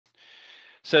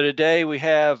So today we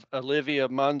have Olivia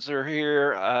Munzer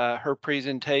here. Her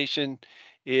presentation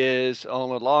is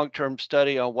on a long-term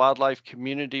study on wildlife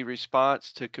community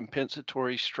response to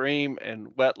compensatory stream and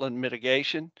wetland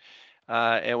mitigation.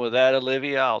 And with that,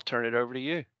 Olivia, I'll turn it over to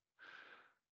you.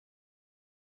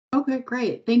 Okay,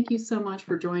 great. Thank you so much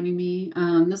for joining me.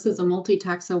 This is a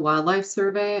multi-taxa wildlife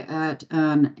survey at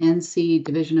NC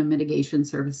Division of Mitigation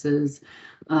Services,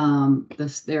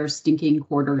 their Stinking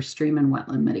Quarter Stream and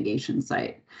Wetland Mitigation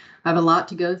Site. I have a lot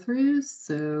to go through,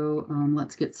 so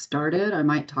let's get started. I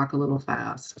might talk a little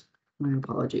fast. My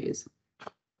apologies.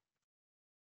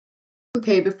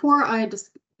 Okay, before I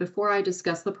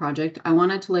discuss the project, I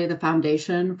wanted to lay the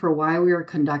foundation for why we are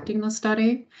conducting the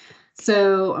study.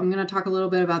 So I'm going to talk a little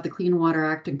bit about the Clean Water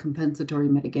Act and compensatory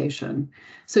mitigation.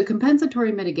 So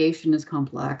compensatory mitigation is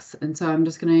complex, and so I'm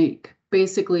just going to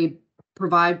basically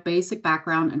provide basic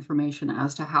background information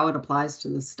as to how it applies to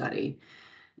the study.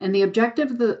 And the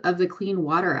objective of the Clean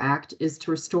Water Act is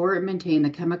to restore and maintain the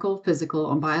chemical,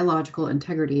 physical, and biological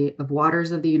integrity of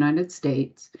waters of the United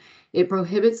States. It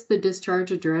prohibits the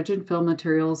discharge of dredge and fill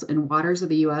materials in waters of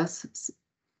the U.S.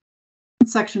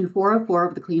 Section 404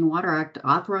 of the Clean Water Act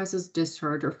authorizes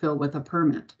discharge or fill with a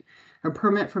permit. A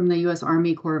permit from the U.S.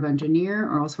 Army Corps of Engineers,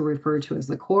 or also referred to as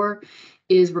the Corps,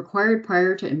 is required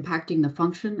prior to impacting the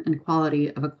function and quality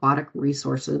of aquatic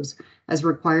resources as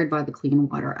required by the Clean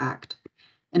Water Act.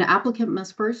 An applicant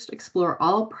must first explore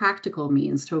all practical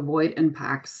means to avoid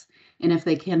impacts, and if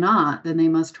they cannot, then they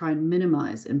must try and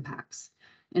minimize impacts.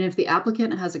 And if the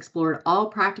applicant has explored all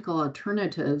practical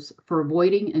alternatives for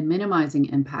avoiding and minimizing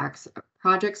impacts, a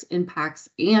project impacts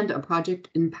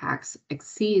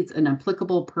exceeds an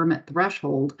applicable permit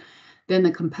threshold, then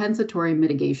the compensatory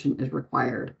mitigation is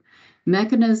required.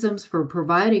 Mechanisms for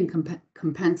providing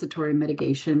compensatory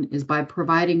mitigation is by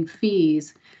providing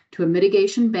fees to a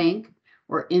mitigation bank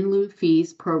or in lieu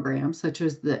fees program, such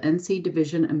as the NC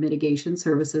Division of Mitigation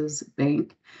Services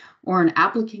Bank, or an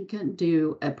applicant can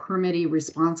do a permittee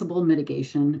responsible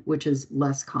mitigation, which is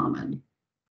less common.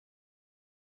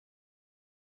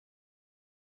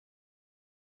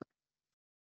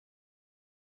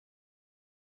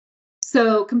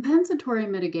 So compensatory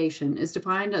mitigation is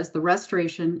defined as the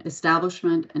restoration,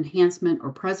 establishment, enhancement,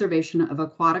 or preservation of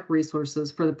aquatic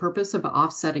resources for the purpose of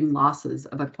offsetting losses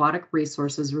of aquatic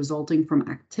resources resulting from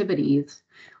activities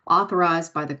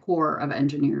authorized by the Corps of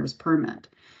Engineers permit.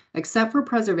 Except for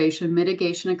preservation,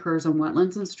 mitigation occurs on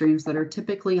wetlands and streams that are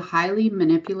typically highly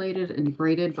manipulated and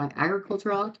degraded by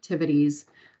agricultural activities,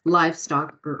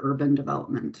 livestock, or urban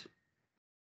development.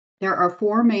 There are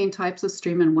four main types of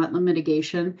stream and wetland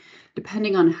mitigation,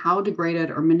 depending on how degraded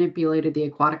or manipulated the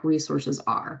aquatic resources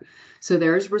are. So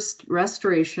there's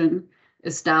restoration,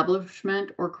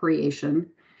 establishment or creation,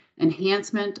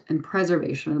 enhancement, and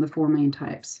preservation are the four main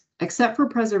types. Except for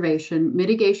preservation,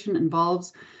 mitigation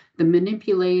involves the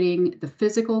manipulating the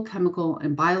physical, chemical,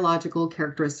 and biological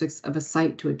characteristics of a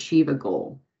site to achieve a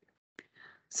goal.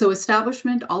 So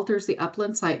establishment alters the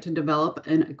upland site to develop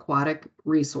an aquatic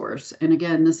resource. And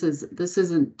again, this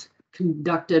isn't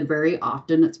conducted very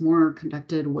often. It's more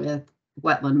conducted with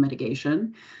wetland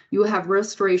mitigation. You have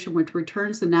restoration, which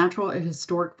returns the natural and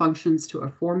historic functions to a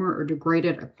former or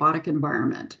degraded aquatic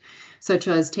environment, such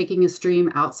as taking a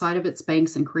stream outside of its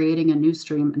banks and creating a new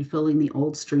stream and filling the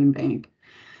old stream bank.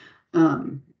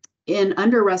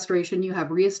 Under restoration, you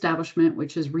have reestablishment,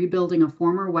 which is rebuilding a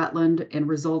former wetland and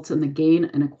results in the gain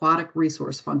an aquatic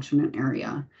resource function and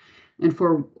area. And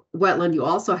for wetland, you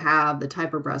also have the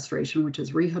type of restoration, which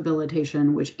is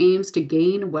rehabilitation, which aims to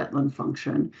gain wetland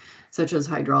function, such as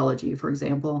hydrology, for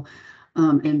example,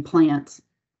 in plants.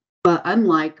 But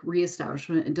unlike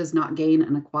reestablishment, it does not gain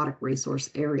an aquatic resource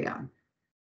area.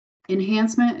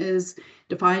 Enhancement is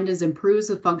defined as improves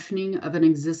the functioning of an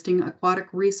existing aquatic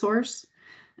resource.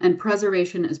 And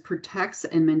preservation is protects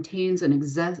and maintains an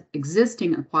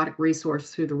existing aquatic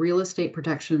resource through the real estate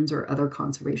protections or other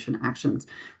conservation actions.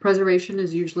 Preservation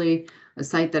is usually a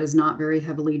site that is not very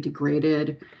heavily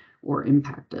degraded or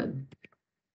impacted.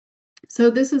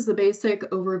 So this is the basic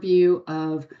overview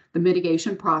of the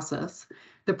mitigation process.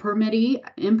 The permittee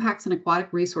impacts an aquatic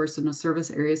resource in a service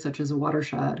area such as a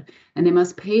watershed, and they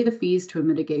must pay the fees to a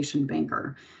mitigation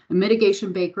banker. A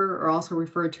mitigation banker, or also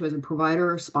referred to as a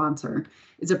provider or sponsor,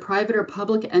 is a private or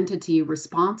public entity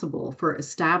responsible for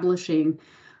establishing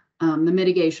the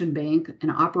mitigation bank and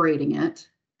operating it.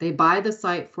 They buy the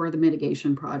site for the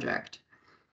mitigation project.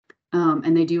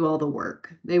 And they do all the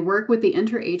work. They work with the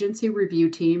interagency review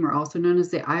team, or also known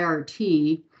as the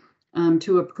IRT,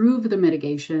 to approve the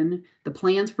mitigation, the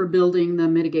plans for building the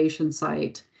mitigation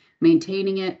site,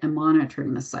 maintaining it, and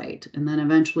monitoring the site. And then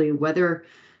eventually, whether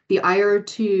The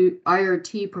IRT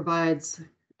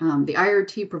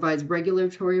provides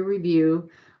regulatory review,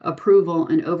 approval,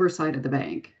 and oversight of the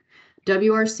bank.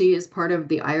 WRC is part of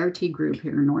the IRT group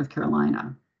here in North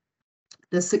Carolina.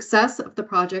 The success of the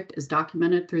project is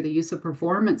documented through the use of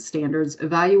performance standards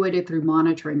evaluated through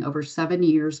monitoring over 7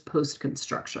 years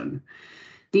post-construction.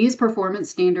 These performance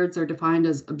standards are defined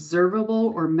as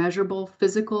observable or measurable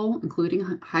physical, including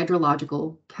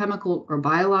hydrological, chemical, or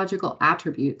biological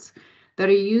attributes that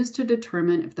are used to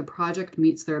determine if the project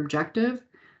meets their objective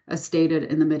as stated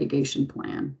in the mitigation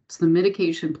plan. So the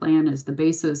mitigation plan is the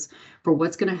basis for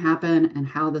what's going to happen and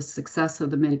how the success of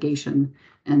the mitigation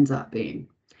ends up being.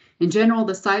 In general,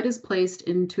 the site is placed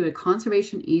into a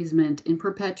conservation easement in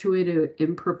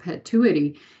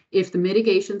perpetuity if the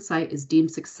mitigation site is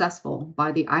deemed successful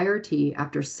by the IRT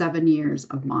after 7 years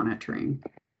of monitoring.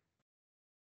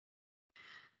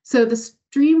 So the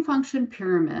stream function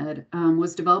pyramid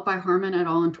was developed by Harmon et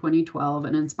al. In 2012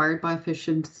 and inspired by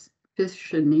Fischenich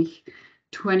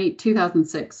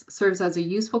 2006, serves as a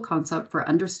useful concept for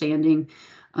understanding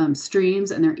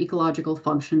streams and their ecological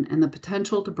function and the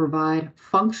potential to provide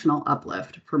functional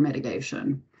uplift for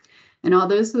mitigation. And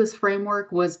although this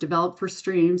framework was developed for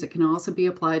streams, it can also be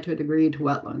applied to a degree to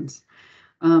wetlands.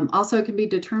 Also, it can be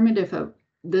determined if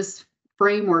this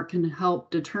framework can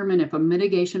help determine if a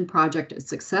mitigation project is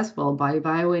successful by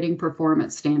evaluating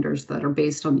performance standards that are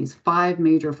based on these 5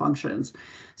 major functions.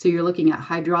 So you're looking at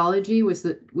hydrology,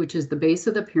 which is the base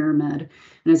of the pyramid,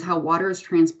 and is how water is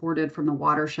transported from the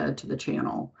watershed to the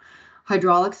channel.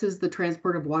 Hydraulics is the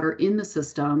transport of water in the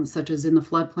system, such as in the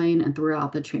floodplain and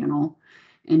throughout the channel.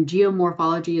 And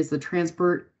geomorphology is the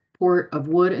transport of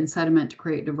wood and sediment to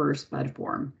create diverse bed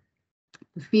form.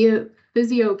 The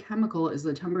physiochemical is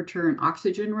the temperature and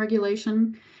oxygen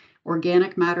regulation,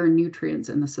 organic matter and nutrients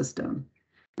in the system.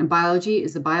 And biology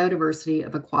is the biodiversity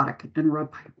of aquatic and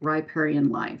riparian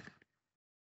life.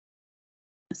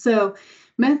 So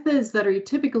methods that are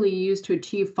typically used to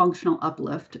achieve functional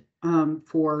uplift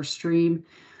for stream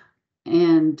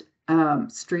and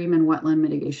wetland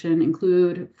mitigation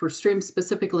include, for streams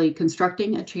specifically,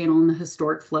 constructing a channel in the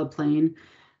historic floodplain,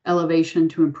 elevation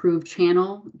to improve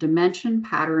channel, dimension,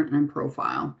 pattern, and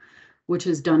profile, which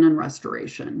is done in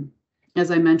restoration.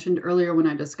 As I mentioned earlier when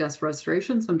I discussed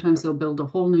restoration, sometimes they'll build a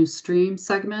whole new stream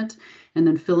segment and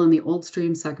then fill in the old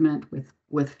stream segment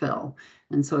with fill.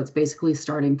 And so it's basically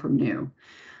starting from new.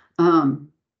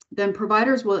 Then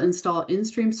providers will install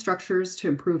in-stream structures to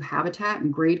improve habitat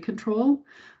and grade control.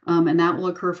 And that will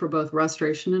occur for both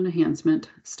restoration and enhancement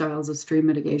styles of stream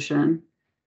mitigation.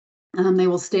 They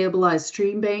will stabilize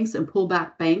stream banks and pull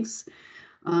back banks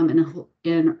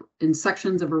in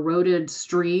sections of eroded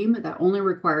stream that only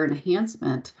require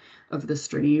enhancement of the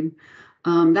stream.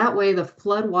 That way, the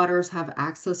floodwaters have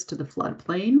access to the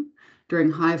floodplain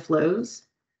during high flows.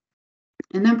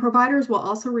 And then providers will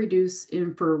also reduce,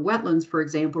 for wetlands, for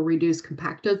example, reduce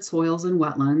compacted soils in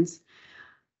wetlands.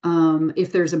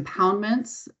 If there's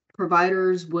impoundments,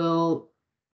 providers will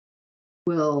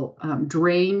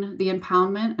drain the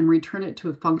impoundment and return it to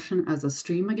a function as a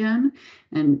stream again.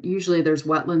 And usually there's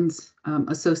wetlands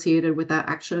associated with that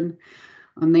action.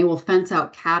 They will fence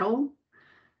out cattle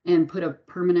and put up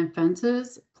permanent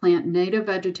fences, plant native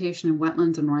vegetation in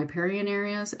wetlands and riparian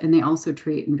areas, and they also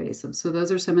treat invasives. So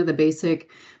those are some of the basic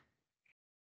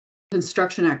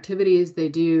construction activities they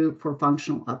do for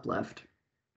functional uplift.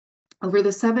 Over the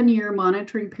 7-year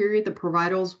monitoring period, the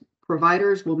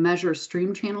providers will measure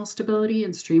stream channel stability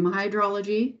and stream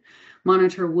hydrology,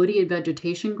 monitor woody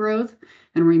vegetation growth,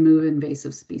 and remove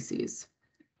invasive species,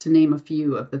 to name a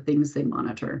few of the things they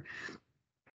monitor.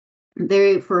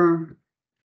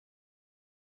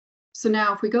 So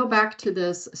now if we go back to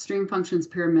this stream functions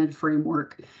pyramid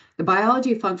framework, the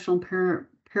biology functional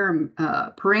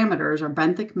parameters are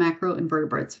benthic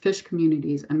macroinvertebrates, fish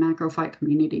communities, and macrophyte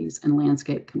communities, and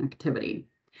landscape connectivity.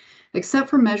 Except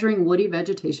for measuring woody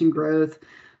vegetation growth,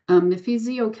 the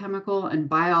physiochemical and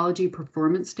biology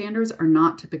performance standards are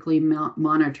not typically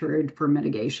monitored for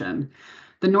mitigation.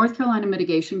 The North Carolina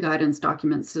mitigation guidance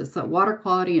document says that water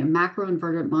quality and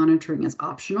macroinvertebrate monitoring is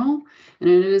optional, and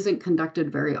it isn't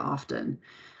conducted very often.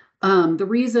 The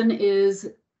reason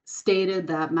is stated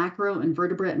that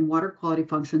macroinvertebrate and water quality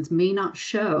functions may not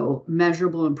show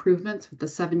measurable improvements with the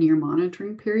 7-year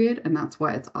monitoring period, and that's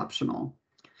why it's optional.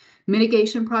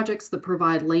 Mitigation projects that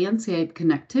provide landscape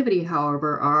connectivity,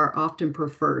 however, are often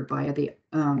preferred via the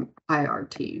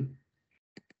IRT.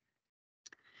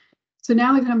 So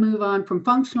now we're going to move on from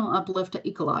functional uplift to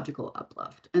ecological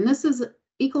uplift. And this is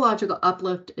ecological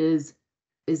uplift is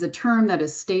a term that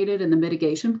is stated in the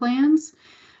mitigation plans.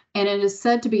 and it is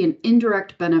said to be an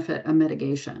indirect benefit of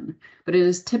mitigation, but it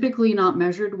is typically not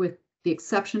measured with the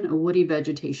exception of woody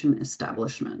vegetation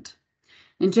establishment.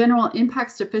 In general,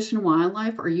 impacts to fish and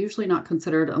wildlife are usually not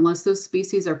considered unless those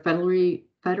species are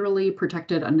federally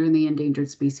protected under the Endangered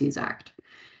Species Act.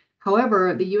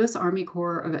 However, the U.S. Army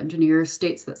Corps of Engineers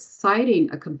states that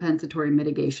citing a compensatory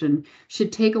mitigation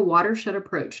should take a watershed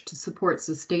approach to support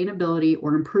sustainability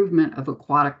or improvement of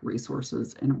aquatic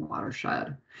resources in a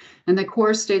watershed. And the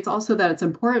Corps states also that it's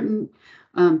important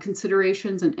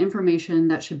considerations and information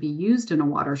that should be used in a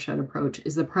watershed approach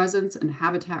is the presence and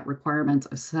habitat requirements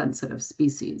of sensitive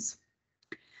species.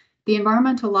 The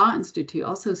Environmental Law Institute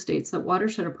also states that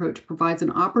watershed approach provides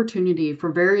an opportunity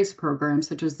for various programs,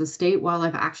 such as the State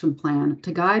Wildlife Action Plan,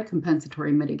 to guide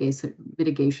compensatory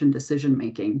mitigation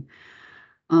decision-making.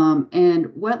 And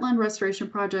wetland restoration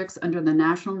projects under the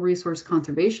National Resource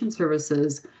Conservation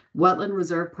Services Wetland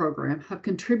Reserve Program have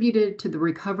contributed to the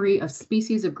recovery of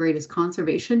species of greatest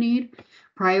conservation need,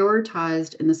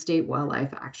 prioritized in the State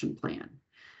Wildlife Action Plan.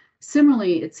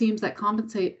 Similarly, it seems that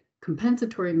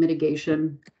compensatory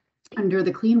mitigation under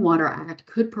the Clean Water Act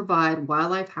could provide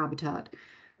wildlife habitat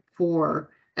for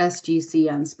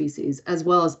SGCN species as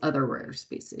well as other rare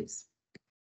species.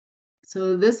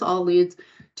 So this all leads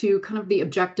to kind of the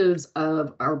objectives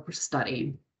of our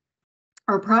study.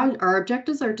 Our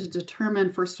objectives are to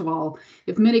determine, first of all,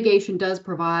 if mitigation does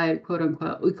provide quote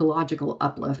unquote ecological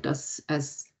uplift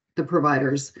as the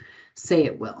providers say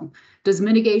it will. Does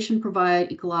mitigation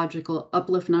provide ecological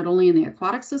uplift not only in the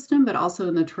aquatic system, but also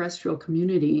in the terrestrial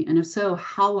community? And if so,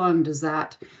 how long does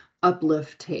that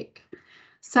uplift take?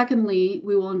 Secondly,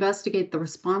 we will investigate the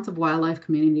response of wildlife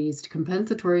communities to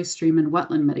compensatory stream and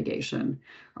wetland mitigation.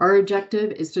 Our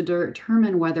objective is to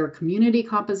determine whether community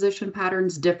composition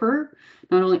patterns differ,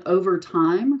 not only over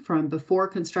time from before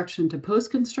construction to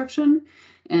post-construction,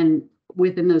 and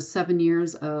within those 7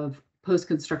 years of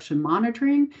post-construction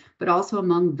monitoring, but also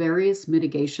among various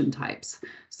mitigation types.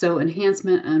 So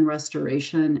enhancement and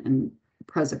restoration and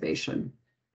preservation.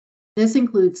 This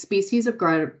includes species of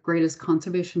greatest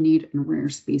conservation need and rare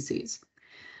species.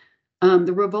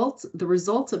 The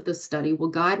results of this study will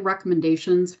guide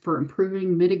recommendations for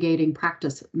improving mitigation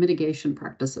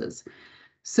practices.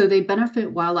 So they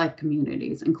benefit wildlife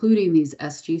communities, including these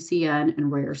SGCN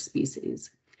and rare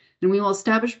species. And we will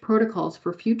establish protocols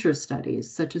for future studies,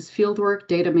 such as fieldwork,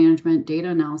 data management, data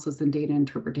analysis, and data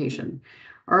interpretation.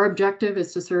 Our objective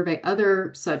is to survey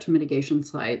other such mitigation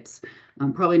sites,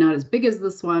 probably not as big as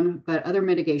this one, but other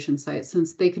mitigation sites,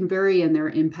 since they can vary in their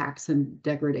impacts and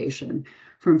degradation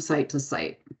from site to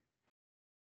site.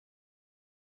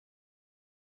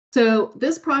 So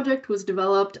this project was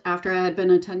developed after I had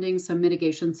been attending some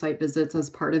mitigation site visits as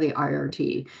part of the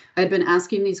IRT. I had been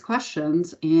asking these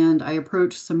questions, and I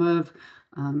approached some of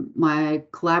my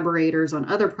collaborators on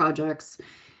other projects.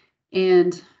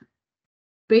 And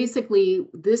basically,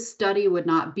 this study would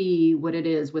not be what it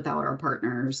is without our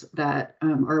partners that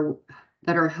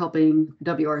are helping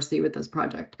WRC with this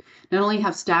project. Not only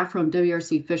have staff from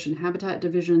WRC Fish and Habitat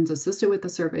divisions assisted with the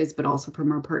surveys, but also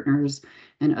from our partners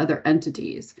and other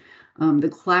entities. The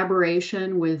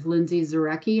collaboration with Lindsay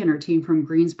Zarecki and her team from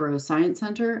Greensboro Science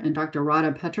Center and Dr.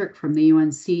 Rada Petrick from the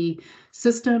UNC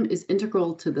system is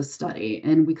integral to the study,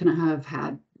 and we couldn't have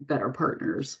had better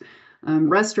partners.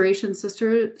 Restoration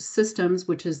Systems,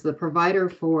 which is the provider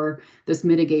for this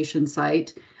mitigation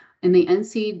site, and the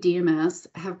NCDMS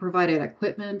have provided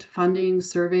equipment, funding,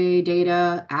 survey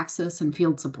data, access, and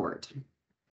field support.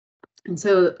 And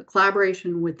so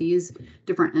collaboration with these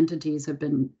different entities have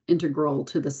been integral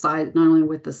to the size, not only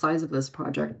with the size of this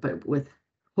project, but with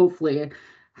hopefully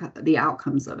the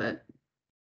outcomes of it.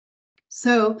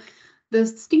 So the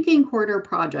Stinking Quarter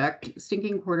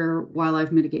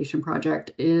Wildlife Mitigation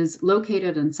Project is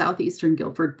located in southeastern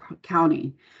Guilford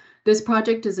County. This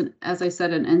project is, as I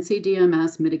said, an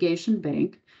NCDMS mitigation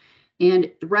bank,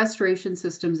 and Restoration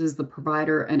Systems is the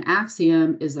provider, and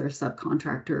Axiom is their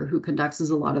subcontractor who conducts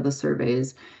a lot of the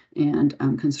surveys and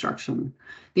construction.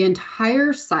 The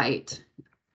entire site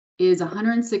is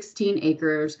 116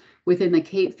 acres within the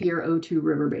Cape Fear O2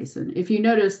 River Basin. If you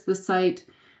notice the site,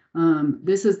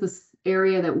 this is the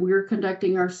area that we're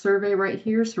conducting our survey right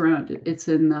here. It's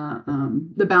in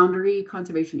the boundary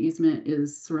conservation easement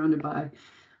is surrounded by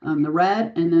the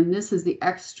red, and then this is the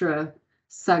extra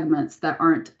segments that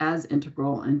aren't as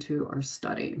integral into our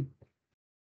study.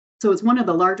 So it's one of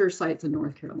the larger sites in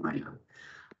North Carolina.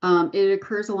 It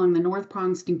occurs along the North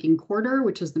Prong Stinking Quarter,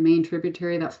 which is the main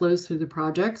tributary that flows through the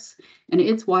projects, and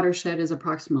its watershed is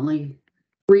approximately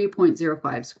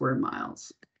 3.05 square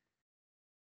miles.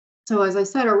 So as I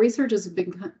said, our research is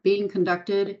being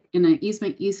conducted in an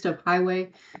easement east of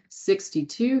Highway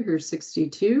 62. Here's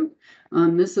 62.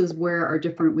 This is where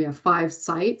we have 5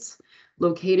 sites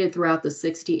located throughout the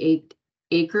 68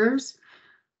 acres.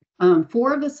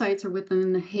 4 of the sites are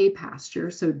within the hay pasture.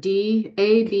 So D,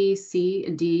 A, B, C,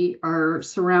 and D are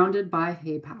surrounded by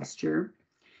hay pasture.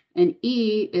 And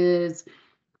E is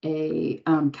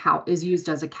used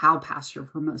as a cow pasture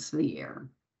for most of the year.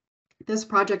 This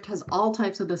project has all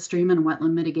types of the stream and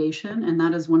wetland mitigation, and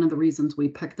that is one of the reasons we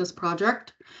picked this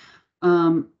project.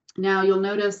 Now you'll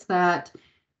notice that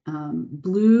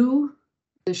the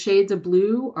shades of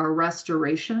blue are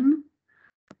restoration.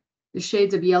 The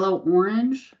shades of yellow,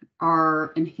 orange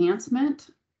are enhancement,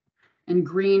 and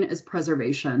green is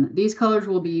preservation. These colors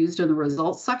will be used in the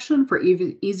results section for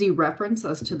easy reference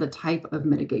as to the type of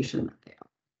mitigation that they are.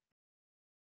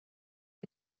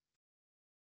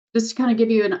 Just to kind of give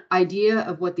you an idea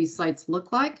of what these sites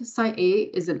look like, Site A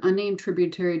is an unnamed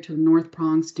tributary to the North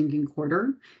Prong Stinking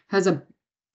Quarter, has a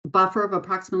buffer of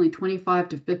approximately 25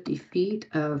 to 50 feet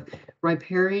of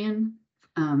riparian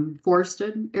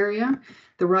forested area.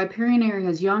 The riparian area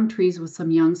has young trees with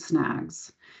some young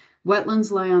snags. Wetlands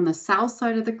lie on the south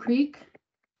side of the creek.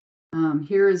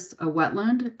 Here is a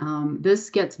wetland. This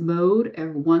gets mowed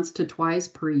once to twice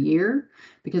per year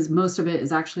because most of it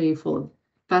is actually full of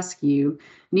fescue.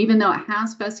 And even though it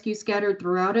has fescue scattered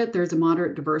throughout it, there's a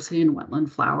moderate diversity in wetland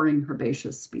flowering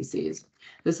herbaceous species.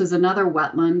 This is another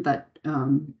wetland that,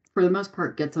 for the most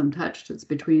part, gets untouched. It's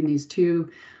between these 2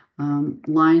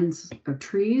 lines of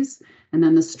trees, and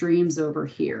then the stream's over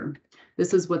here.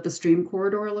 This is what the stream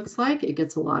corridor looks like. It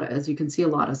gets a lot of, as you can see, a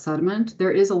lot of sediment.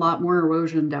 There is a lot more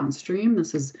erosion downstream.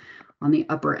 This is on the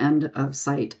upper end of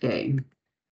Site A.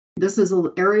 This is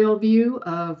an aerial view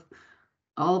of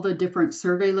all the different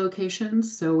survey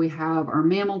locations. So we have our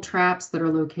mammal traps that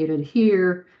are located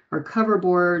here, our cover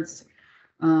boards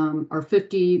are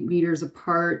 50 meters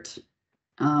apart.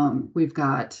 We've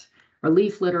got our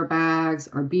leaf litter bags,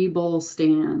 our bee bowl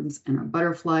stands, and our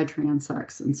butterfly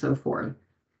transects, and so forth.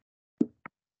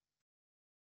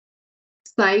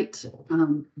 Site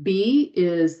B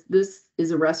is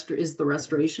the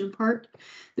restoration part.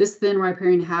 This thin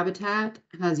riparian habitat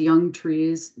has young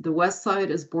trees. The west side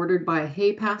is bordered by a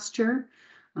hay pasture,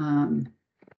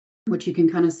 which you can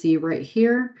kind of see right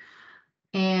here.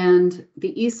 And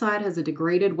the east side has a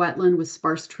degraded wetland with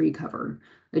sparse tree cover.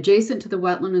 Adjacent to the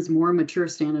wetland is more mature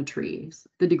stand of trees.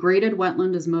 The degraded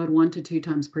wetland is mowed 1 to 2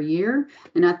 times per year.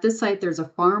 And at this site, there's a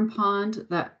farm pond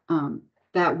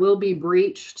that will be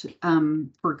breached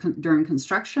during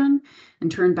construction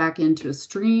and turned back into a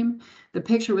stream. The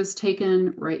picture was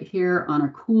taken right here on a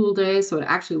cool day, so it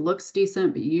actually looks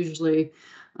decent, but usually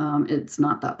it's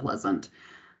not that pleasant.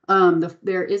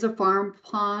 There is a farm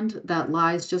pond that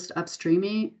lies just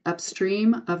upstream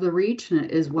of the reach, and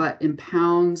it is what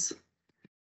impounds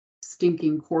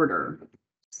Stinking Quarter.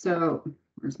 So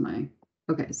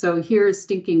so here's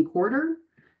Stinking Quarter,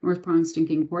 North Prong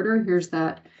Stinking Quarter. Here's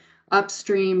that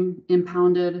upstream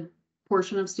impounded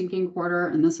portion of Stinking Quarter,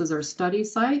 and this is our study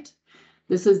site.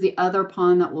 This is the other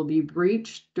pond that will be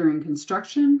breached during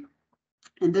construction.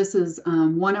 And this is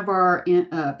one of our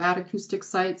bad acoustic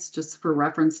sites, just for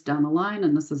reference down the line.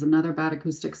 And this is another bad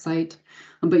acoustic site.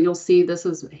 But you'll see this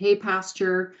is hay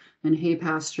pasture and hay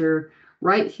pasture.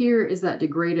 Right here is that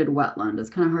degraded wetland. It's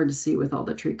kind of hard to see with all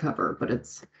the tree cover, but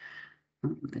it's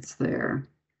there.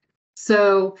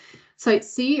 So Site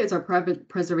C is our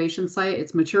preservation site.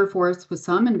 It's mature forest with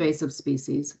some invasive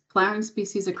species. Flowering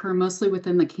species occur mostly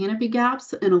within the canopy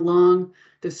gaps and along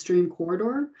the stream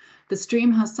corridor. The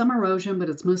stream has some erosion, but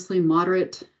it's mostly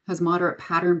has moderate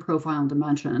pattern, profile, and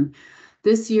dimension.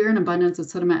 This year, an abundance of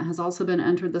sediment has also been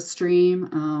entered the stream.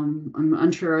 I'm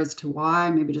unsure as to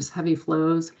why, maybe just heavy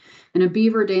flows. And a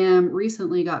beaver dam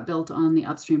recently got built on the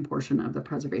upstream portion of the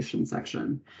preservation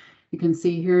section. You can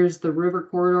see here's the river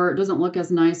corridor. It doesn't look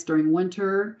as nice during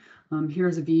winter.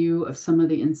 Here's a view of some of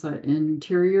the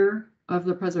interior of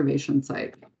the preservation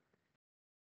site.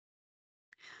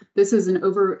 This is an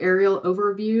aerial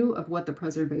overview of what the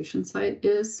preservation site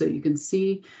is. So you can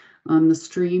see the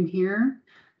stream here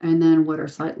and then what our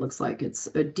site looks like. It's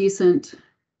a decent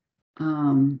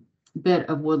bit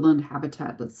of woodland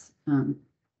habitat that's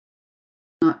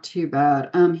not too bad.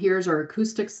 Here's our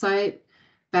acoustic site.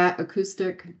 Bat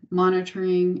acoustic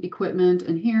monitoring equipment,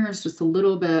 and here's just a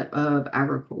little bit of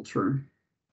agriculture.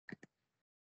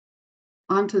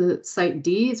 On to Site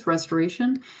D, it's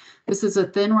restoration. This is a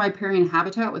thin riparian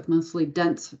habitat with mostly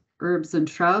dense herbs and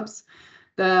shrubs.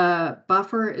 The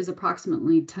buffer is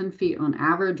approximately 10 feet on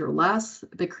average or less.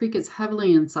 The creek is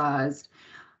heavily incised.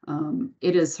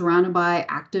 It is surrounded by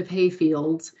active hay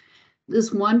fields, There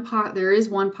is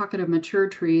one pocket of mature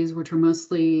trees, which are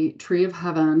mostly tree of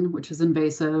heaven, which is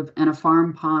invasive, and a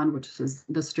farm pond, which is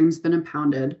the stream's been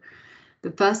impounded.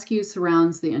 The fescue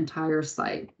surrounds the entire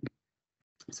site.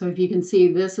 So if you can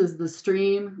see, this is the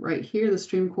stream right here, the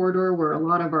stream corridor where a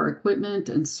lot of our equipment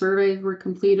and surveys were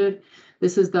completed.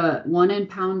 This is the one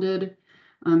impounded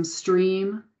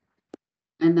stream.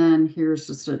 And then here's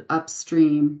just an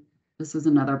upstream. This is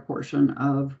another portion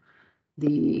of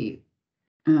the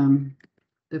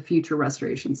future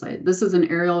restoration site. This is an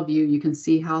aerial view. You can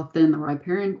see how thin the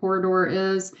riparian corridor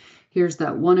is. Here's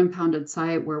that one impounded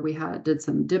site where we did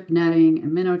some dip netting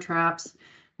and minnow traps.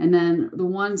 And then the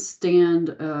one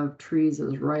stand of trees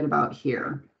is right about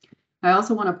here. I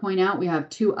also want to point out we have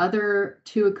two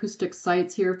acoustic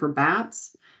sites here for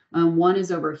bats. One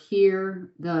is over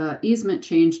here. The easement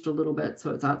changed a little bit,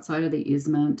 so it's outside of the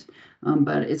easement,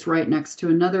 but it's right next to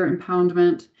another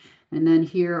impoundment. And then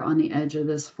here on the edge of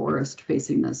this forest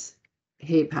facing this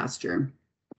hay pasture.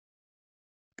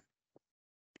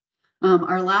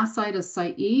 Our last site is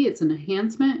Site E. It's an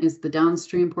enhancement, is the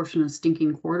downstream portion of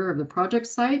Stinking Quarter of the project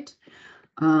site.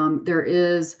 There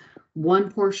is one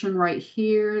portion right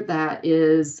here that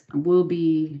will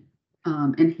be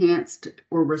enhanced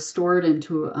or restored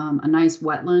into a nice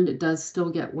wetland. It does still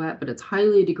get wet, but it's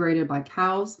highly degraded by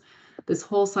cows. This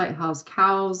whole site housed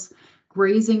cows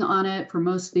grazing on it for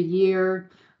most of the year.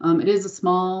 It is a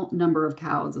small number of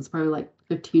cows. It's probably like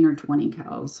 15 or 20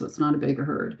 cows, so it's not a big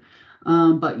herd.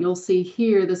 But you'll see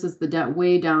here, this is the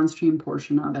way downstream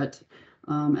portion of it.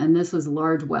 And this is a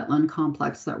large wetland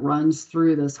complex that runs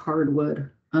through this hardwood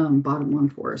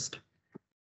bottomland forest.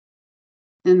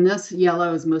 And this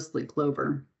yellow is mostly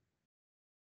clover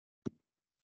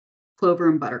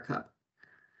and buttercup.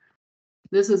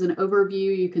 This is an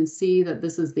overview. You can see that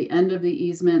this is the end of the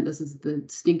easement. This is the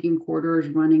Stinking Quarters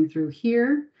running through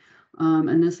here.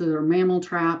 And this is our mammal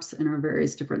traps and our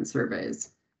various different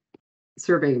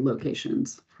survey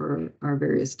locations for our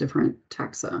various different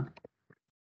taxa.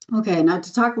 Okay, now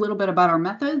to talk a little bit about our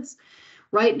methods.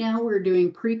 Right now we're doing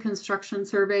pre-construction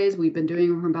surveys. We've been doing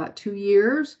them for about 2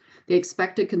 years. The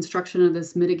expected construction of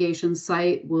this mitigation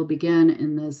site will begin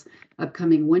in this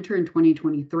upcoming winter in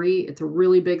 2023. It's a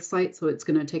really big site, so it's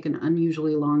going to take an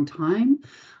unusually long time.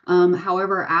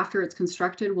 However, after it's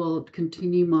constructed, we'll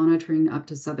continue monitoring up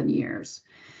to 7 years.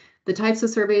 The types of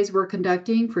surveys we're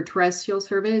conducting for terrestrial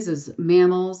surveys is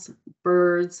mammals,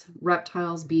 birds,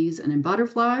 reptiles, bees, and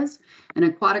butterflies. And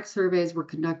aquatic surveys, we're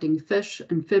conducting fish,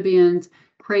 amphibians,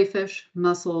 crayfish,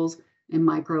 mussels, and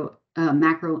macro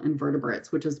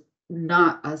invertebrates, which is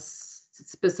not us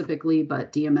specifically,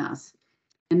 but DMS.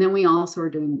 And then we also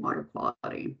are doing water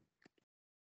quality.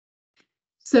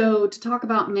 So to talk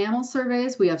about mammal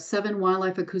surveys, we have 7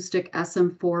 wildlife acoustic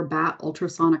SM4 bat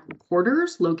ultrasonic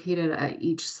recorders located at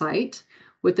each site,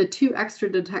 with the 2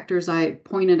 extra detectors I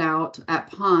pointed out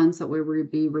at ponds that will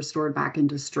be restored back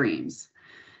into streams.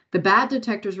 The bat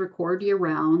detectors record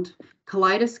year-round.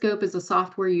 Kaleidoscope is a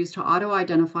software used to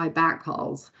auto-identify bat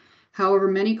calls. However,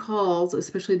 many calls,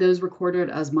 especially those recorded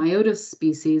as Myotis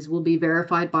species, will be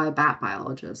verified by a bat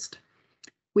biologist.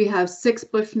 We have 6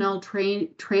 Bushnell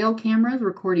trail cameras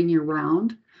recording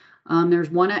year-round. There's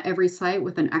one at every site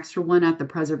with an extra one at the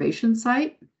preservation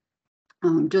site.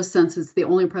 Just since it's the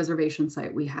only preservation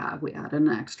site we have, we added an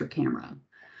extra camera.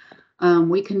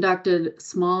 We conducted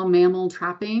small mammal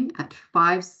trapping at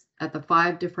the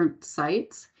 5 different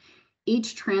sites.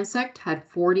 Each transect had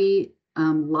 40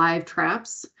 live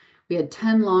traps. We had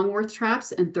 10 Longworth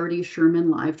traps and 30 Sherman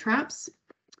live traps.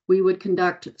 We would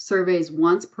conduct surveys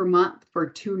once per month for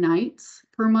 2 nights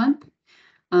per month.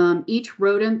 Each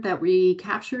rodent that we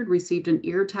captured received an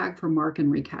ear tag for mark and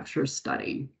recapture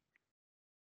study.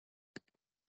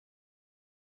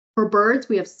 For birds,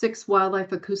 we have 6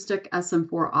 wildlife acoustic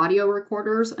SM4 audio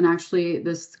recorders, and actually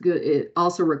it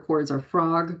also records our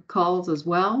frog calls as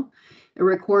well. It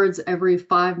records every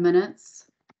 5 minutes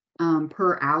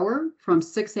per hour from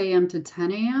 6 a.m. to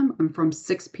 10 a.m. and from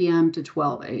 6 p.m. to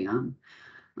 12 a.m.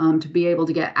 To be able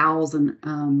to get owls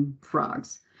and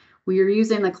frogs. We are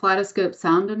using the Kaleidoscope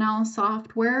sound analysis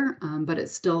software, but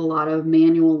it's still a lot of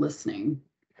manual listening.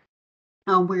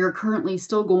 We are currently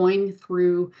still going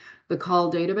through the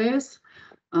call database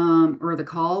or the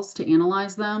calls to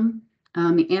analyze them.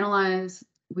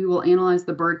 We will analyze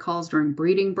the bird calls during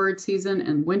breeding bird season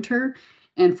and winter.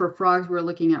 And for frogs, we're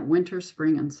looking at winter,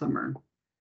 spring, and summer.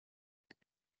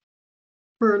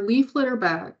 For leaf litter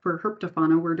bag, for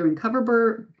herpetofauna, we're doing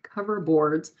cover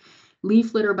boards,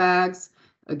 leaf litter bags,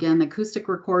 again, the acoustic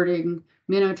recording,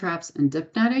 minnow traps, and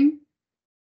dip netting.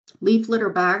 Leaf litter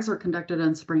bags are conducted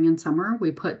in spring and summer.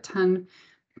 We put 10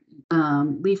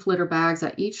 leaf litter bags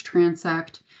at each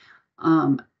transect,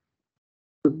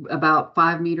 about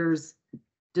 5 meters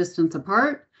distance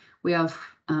apart. We have,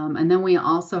 and then we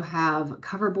also have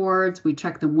cover boards. We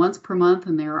check them once per month,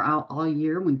 and they're out all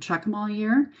year. We check them all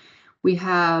year. We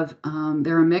have,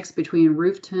 they're a mix between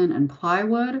roof tin and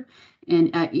plywood.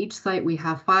 And at each site, we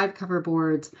have 5 cover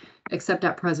boards, except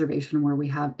at preservation, where we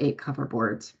have 8 cover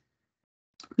boards.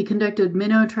 We conducted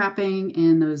minnow trapping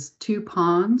in those 2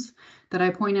 ponds that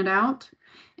I pointed out.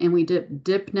 And we did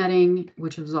dip netting,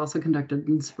 which was also conducted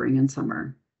in spring and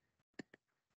summer.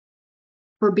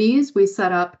 For bees, we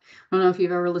set up, I don't know if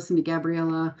you've ever listened to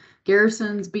Gabriella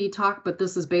Garrison's bee talk, but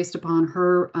this is based upon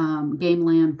her game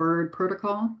land bird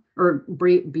protocol, or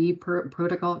bee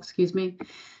protocol, excuse me.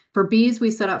 For bees,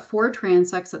 we set up 4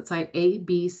 transects at site A,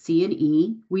 B, C, and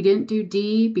E. We didn't do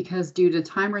D because due to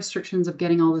time restrictions of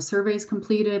getting all the surveys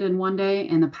completed in one day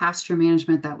and the pasture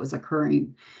management that was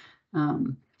occurring.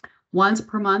 Once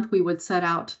per month, we would set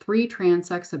out 3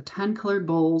 transects of 10 colored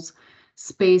bowls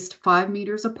spaced 5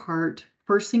 meters apart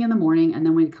first thing in the morning, and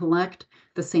then we'd collect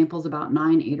the samples about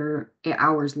 9 to 10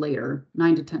 hours later.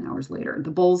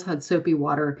 The bowls had soapy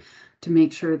water to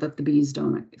make sure that the bees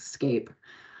don't escape.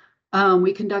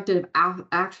 We conducted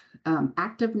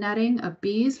active netting of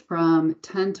bees from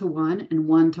 10 to 1 and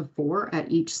 1 to 4 at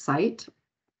each site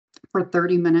for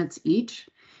 30 minutes each.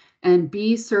 And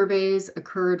bee surveys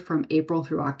occurred from April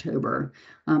through October.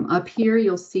 Up here,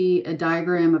 you'll see a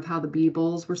diagram of how the bee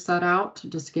bowls were set out,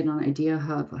 just to get an idea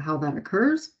of how that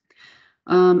occurs.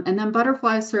 And then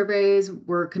butterfly surveys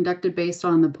were conducted based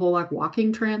on the Pollock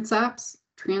walking transects.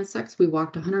 We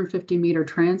walked 150-meter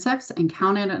transects and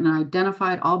counted and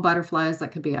identified all butterflies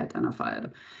that could be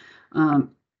identified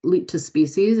to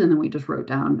species, and then we just wrote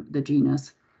down the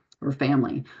genus or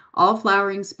family. All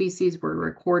flowering species were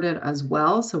recorded as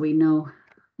well, so we know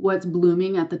what's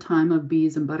blooming at the time of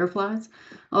bees and butterflies.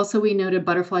 Also, we noted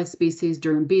butterfly species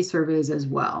during bee surveys as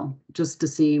well, just to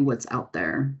see what's out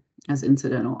there as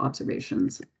incidental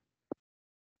observations.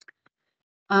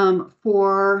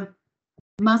 For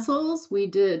mussels, we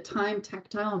did time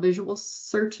tactile visual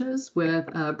searches with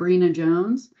Brina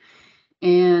Jones,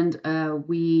 and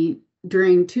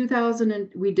during 2000,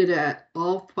 we did it at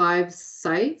all 5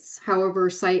 sites.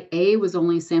 However, site A was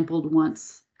only sampled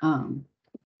once, and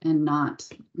not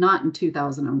in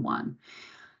 2001.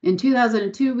 In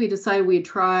 2002, we decided we'd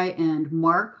try and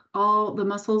mark all the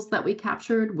mussels that we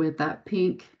captured with that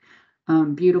pink,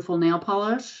 beautiful nail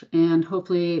polish. And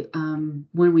hopefully,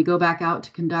 when we go back out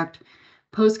to conduct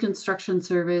post-construction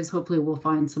surveys, hopefully we'll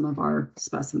find some of our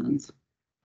specimens.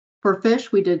 For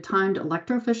fish, we did timed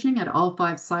electrofishing at all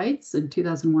 5 sites in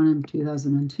 2001 and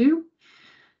 2002.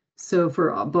 So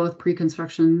for both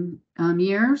pre-construction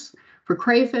years. For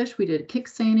crayfish, we did kick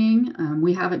seining.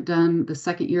 We haven't done the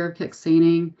second year of kick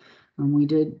seining.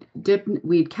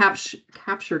 We'd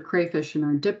capture crayfish in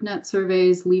our dip net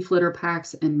surveys, leaf litter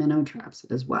packs, and minnow traps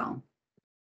as well.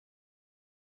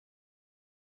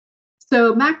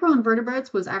 So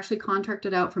macroinvertebrates was actually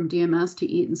contracted out from DMS to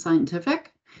Eaton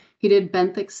Scientific. He did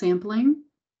benthic sampling.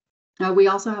 We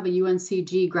also have a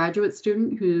UNCG graduate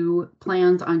student who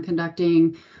plans on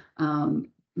conducting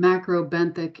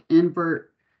macrobenthic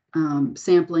invert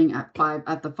sampling at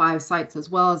the 5 sites, as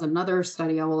well as another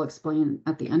study I will explain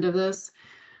at the end of this.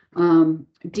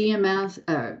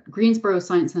 Greensboro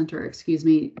Science Center, excuse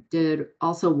me, did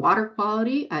also water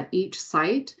quality at each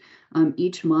site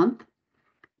each month.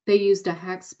 They used a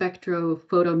Hex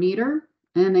spectrophotometer,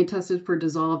 and they tested for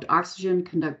dissolved oxygen,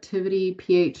 conductivity,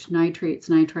 pH, nitrates,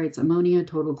 ammonia,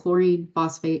 total chlorine,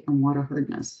 phosphate, and water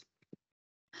hardness.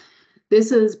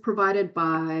 This is provided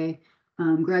by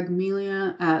Greg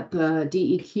Melia at the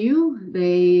DEQ.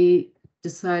 They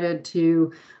decided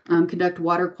to conduct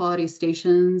water quality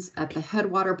stations at the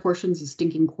headwater portions of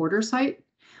Stinking Quarter site.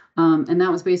 And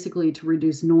that was basically to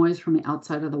reduce noise from the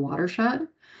outside of the watershed.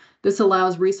 This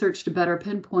allows research to better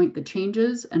pinpoint the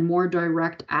changes and more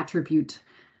direct attribute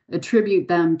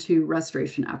them to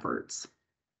restoration efforts.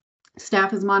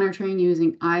 Staff is monitoring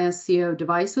using ISCO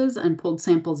devices and pulled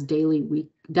samples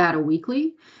data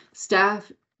weekly.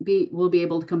 Staff will be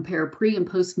able to compare pre and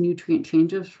post nutrient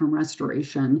changes from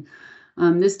restoration.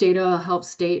 This data helps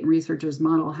state and researchers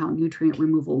model how nutrient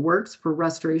removal works for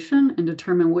restoration and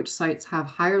determine which sites have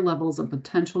higher levels of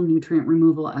potential nutrient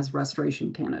removal as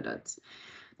restoration candidates.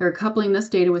 They're coupling this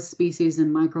data with species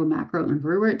and macro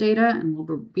invertebrate data, and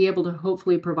we'll be able to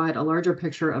hopefully provide a larger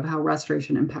picture of how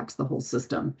restoration impacts the whole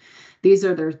system. These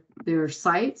are their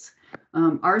sites.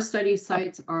 Our study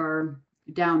sites are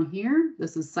down here.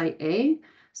 This is site A.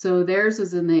 So theirs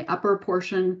is in the upper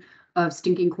portion of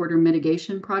Stinking Quarter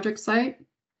Mitigation Project site.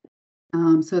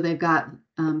 So they've got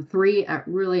 3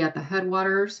 really at the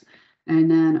headwaters and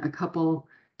then a couple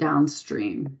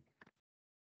downstream.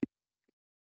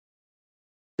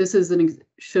 This is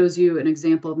shows you an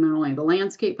example of not only the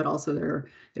landscape, but also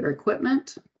their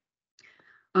equipment.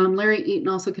 Larry Eaton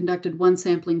also conducted 1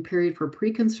 sampling period for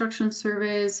pre-construction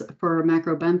surveys for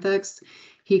macrobenthics.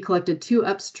 He collected 2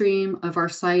 upstream of our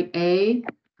site A,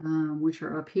 which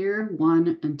are up here,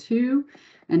 1 and 2.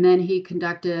 And then he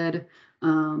conducted,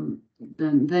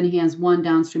 then he has 1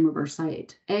 downstream of our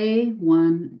site A,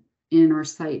 1 in our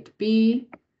site B,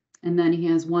 and then he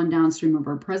has 1 downstream of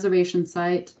our preservation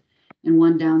site and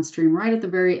 1 downstream right at the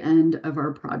very end of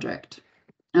our project.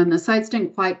 And the sites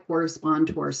didn't quite correspond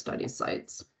to our study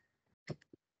sites.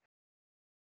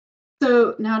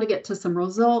 So now to get to some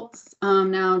results.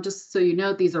 Now, just so you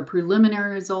know, these are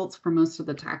preliminary results for most of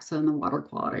the taxa and the water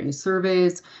quality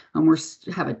surveys. We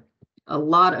have a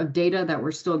lot of data that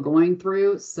we're still going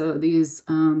through. So these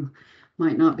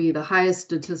might not be the highest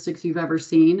statistics you've ever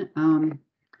seen.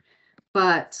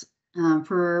 But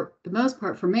for the most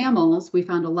part, for mammals, we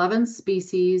found 11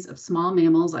 species of small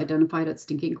mammals identified at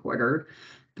Stinking Quarter.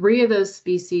 3 of those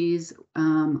species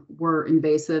were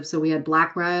invasive. So we had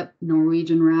black rat,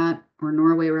 Norwegian rat, or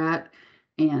Norway rat,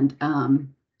 and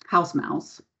house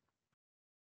mouse.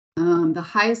 The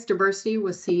highest diversity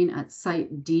was seen at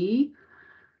site D,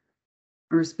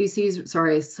 or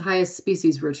highest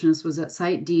species richness was at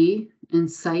site D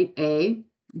and site A.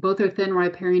 Both are thin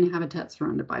riparian habitats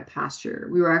surrounded by pasture.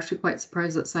 We were actually quite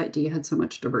surprised that site D had so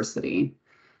much diversity.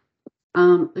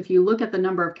 If you look at the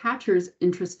number of captures,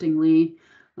 interestingly,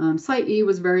 site E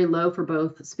was very low for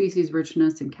both species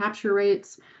richness and capture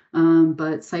rates,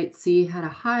 but site C had a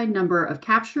high number of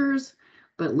captures,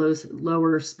 but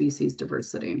lower species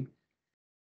diversity.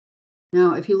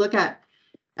 Now, if you look at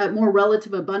more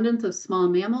relative abundance of small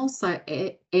mammals, site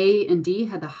A and D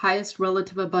had the highest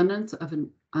relative abundance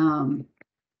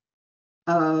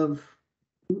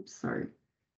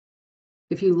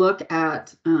if you look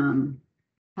at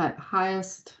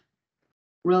highest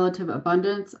relative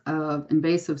abundance of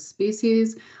invasive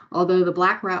species, although the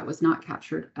black rat was not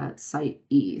captured at site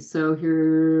E. So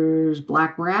here's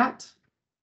black rat.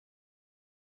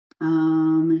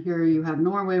 Here you have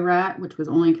Norway rat, which was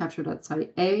only captured at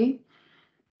site A.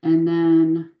 And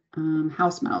then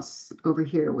house mouse over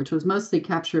here, which was mostly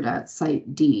captured at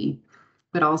site D,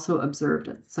 but also observed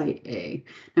at site A.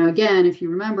 Now, again, if you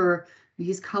remember,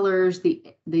 these colors,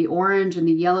 the orange and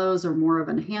the yellows are more of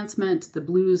enhancement, the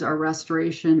blues are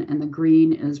restoration, and the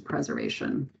green is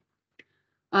preservation.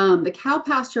 The cow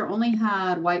pasture only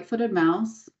had white-footed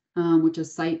mouse, which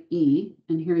is site E,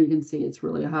 and here you can see it's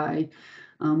really high.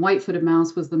 White-footed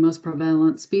mouse was the most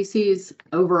prevalent species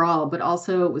overall, but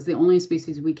also it was the only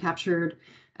species we captured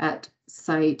at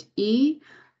site E.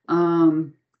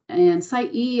 And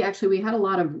site E, actually, we had a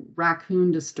lot of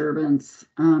raccoon disturbance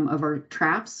of our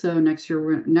traps. So next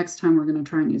time we're going to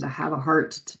try and use a have a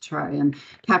heart to try and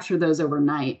capture those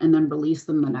overnight and then release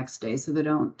them the next day so they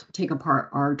don't take apart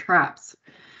our traps.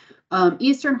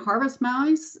 Eastern harvest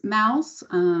mouse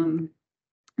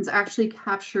is actually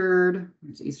captured.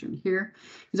 Where's Eastern here?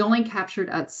 He's only captured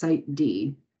at site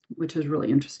D, which is really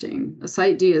interesting. The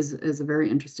site D is a very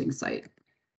interesting site.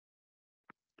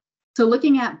 So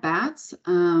looking at bats,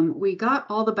 we got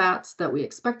all the bats that we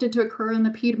expected to occur in the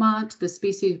Piedmont. The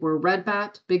species were red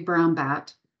bat, big brown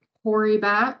bat, hoary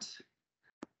bat.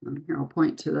 Here I'll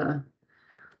point to the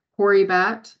hoary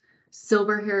bat,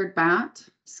 silver-haired bat,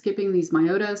 skipping these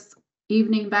myotis,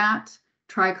 evening bat,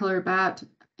 tricolor bat,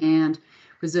 and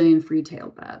Brazilian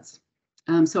free-tailed bats.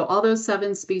 So all those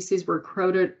 7 species were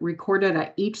recorded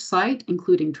at each site,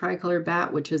 including tricolor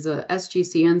bat, which is a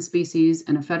SGCN species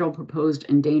and a federal proposed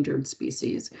endangered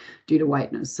species due to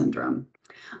white nose syndrome.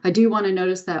 I do want to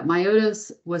notice that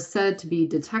myotis was said to be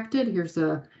detected.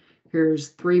 Here's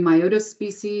 3 myotis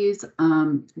species.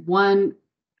 One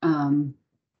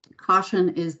caution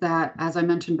is that, as I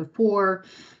mentioned before,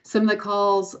 some of the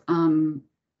calls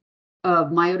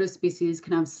of myotis species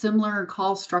can have similar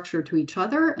call structure to each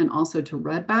other and also to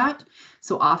red bat.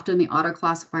 So often the auto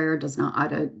classifier does not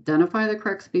identify the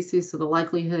correct species. So the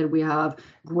likelihood we have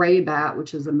gray bat,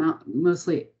 which is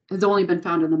mostly has only been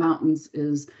found in the mountains,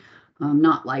 is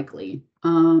not likely.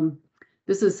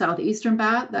 This is southeastern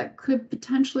bat that could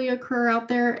potentially occur out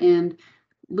there, and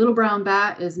little brown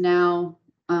bat is now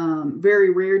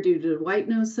very rare due to white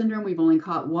nose syndrome. We've only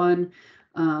caught 1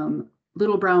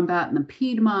 little brown bat in the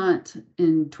Piedmont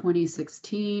in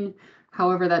 2016.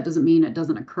 However, that doesn't mean it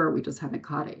doesn't occur. We just haven't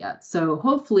caught it yet. So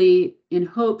hopefully, in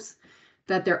hopes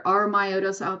that there are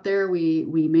myotis out there. We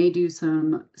may do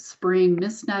some spring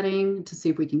mist netting to see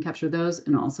if we can capture those,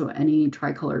 and also any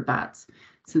tricolored bats,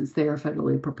 since they are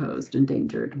federally proposed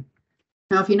endangered.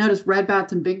 Now, if you notice, red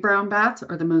bats and big brown bats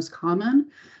are the most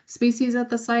common species at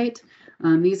the site.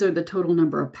 These are the total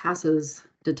number of passes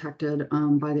detected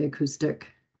by the acoustic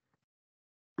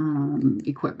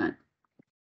equipment.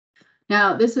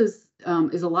 Now, this is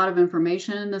a lot of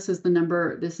information. This is the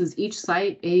number. This is each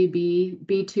site: A, B.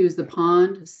 B2 is the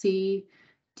pond. C,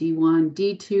 D1,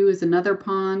 D2 is another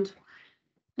pond,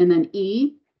 and then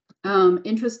E.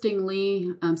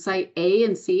 Interestingly, site A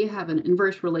and C have an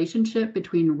inverse relationship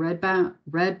between red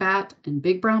bat and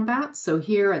big brown bats. So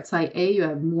here at site A, you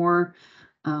have more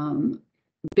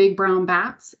big brown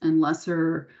bats and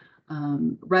lesser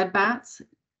red bats,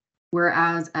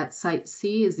 whereas at site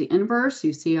C is the inverse.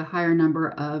 You see a higher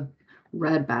number of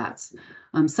red bats.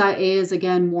 Site A is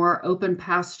again more open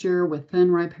pasture with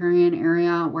thin riparian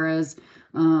area, whereas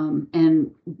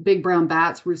and big brown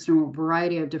bats roost in a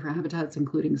variety of different habitats,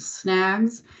 including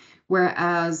snags,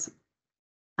 whereas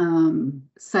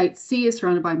site C is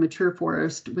surrounded by mature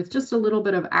forest with just a little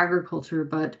bit of agriculture,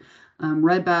 but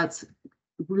red bats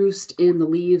roost in the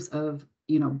leaves of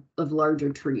larger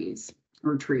trees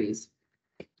or trees.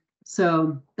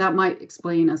 So that might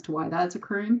explain as to why that's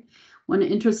occurring. One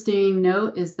interesting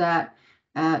note is that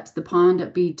at the pond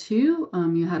at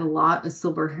B2, you had a lot of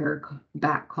silver hair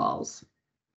bat calls,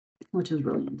 which is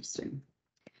really interesting.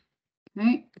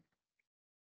 Okay.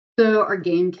 So our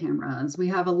game cameras,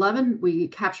 we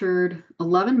captured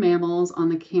 11 mammals on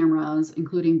the cameras,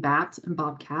 including bats and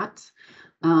bobcats.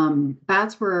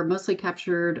 Bats were mostly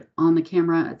captured on the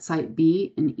camera at site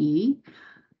B and E.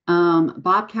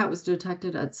 Bobcat was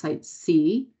detected at site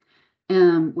C,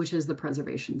 which is the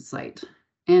preservation site.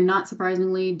 And not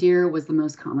surprisingly, deer was the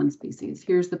most common species.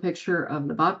 Here's the picture of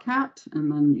the bobcat,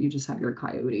 and then you just have your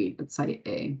coyote at site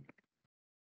A.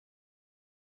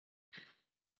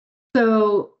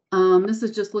 So this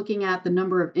is just looking at the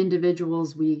number of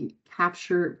individuals we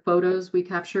captured, photos we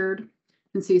captured. You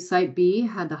can see site B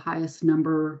had the highest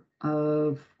number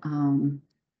of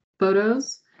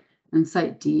photos, and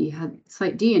site D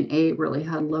and A really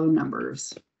had low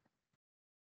numbers.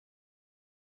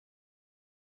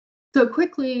 So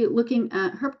quickly looking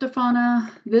at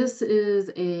herpetofauna, this is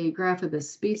a graph of the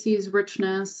species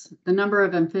richness. The number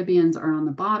of amphibians are on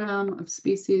the bottom of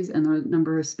species, and the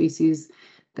number of species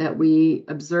that we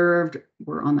observed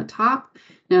were on the top.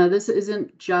 Now, this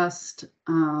isn't just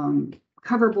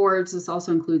cover boards. This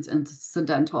also includes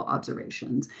incidental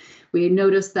observations. We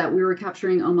noticed that we were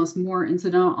capturing almost more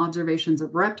incidental observations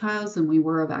of reptiles than we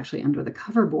were of actually under the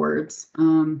cover boards.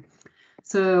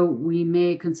 So we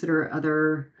may consider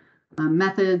other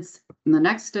methods in the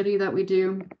next study that we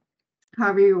do.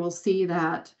 However, you will see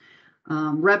that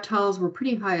reptiles were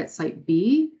pretty high at site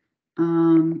B,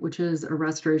 which is a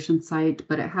restoration site,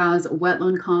 but it has a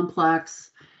wetland complex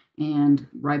and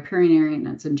riparian area, and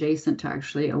it's adjacent to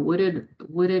actually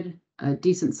a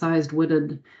decent-sized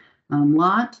wooded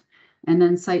lot. And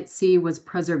then site C was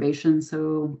preservation,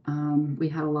 so we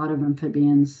had a lot of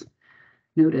amphibians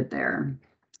noted there.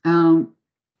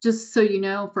 Just so you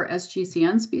know, for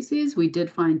SGCN species, we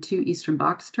did find 2 eastern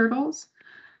box turtles.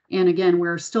 And again,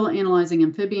 we're still analyzing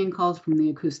amphibian calls from the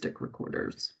acoustic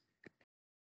recorders.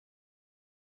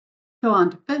 So on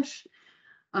to fish.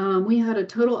 We had a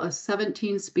total of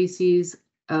 17 species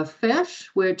of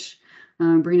fish, which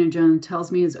Brina Jones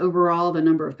tells me is overall the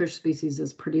number of fish species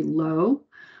is pretty low.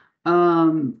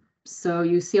 So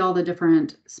you see all the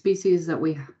different species that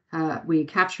we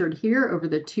captured here over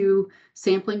the 2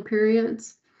 sampling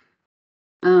periods.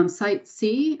 Site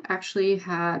C actually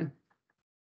had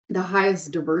the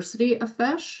highest diversity of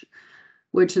fish,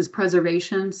 which is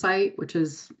preservation site, which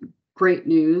is great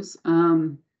news.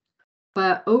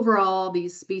 But overall,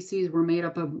 these species were made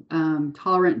up of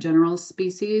tolerant general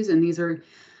species, and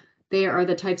they are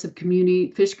the types of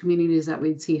fish communities that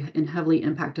we'd see in heavily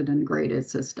impacted and degraded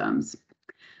systems.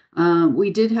 We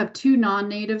did have 2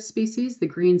 non-native species, the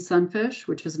green sunfish,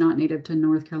 which is not native to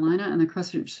North Carolina, and the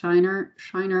crescent shiner,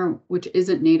 which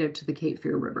isn't native to the Cape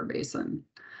Fear River Basin.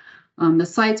 The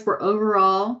sites were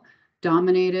overall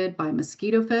dominated by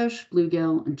mosquito fish,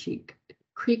 bluegill, and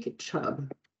creek chub.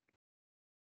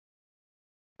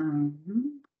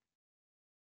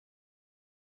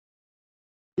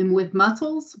 And with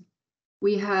mussels,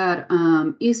 we had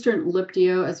eastern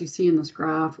Liptio, as you see in this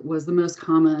graph, was the most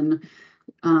common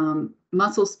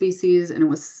mussel species, and it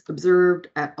was observed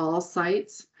at all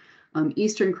sites.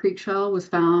 Eastern creek shell was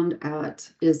found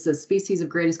is the species of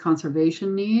greatest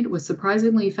conservation need, was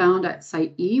surprisingly found at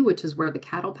site E, which is where the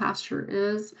cattle pasture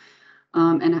is.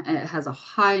 and it has a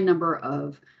high amount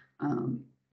of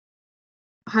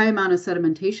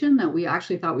sedimentation that we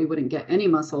actually thought we wouldn't get any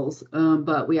mussels,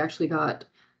 but we actually got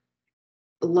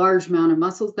a large amount of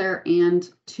mussels there, and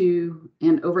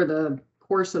over the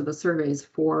course of the surveys,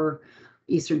 4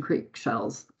 Eastern Creek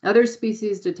shells. Other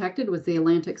species detected was the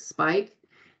Atlantic spike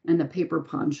and the paper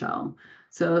pond shell.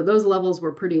 So those levels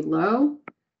were pretty low.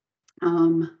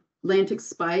 Atlantic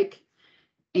spike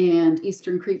and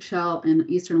Eastern Creek shell and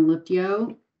Eastern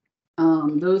Liptio,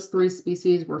 those 3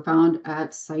 species were found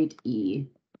at Site E.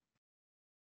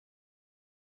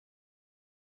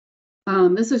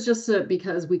 This is just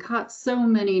because we caught so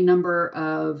many number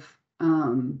of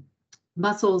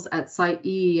mussels at Site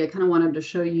E. I kind of wanted to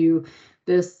show you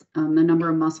this, the number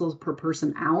of mussels per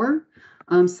person hour.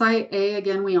 Site A,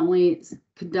 again, we only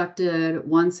conducted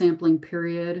 1 sampling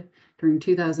period during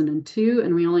 2002,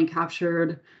 and we only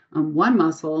captured 1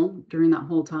 mussel during that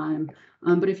whole time.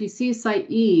 But if you see Site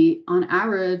E, on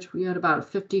average, we had about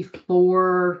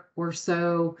 54 or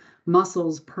so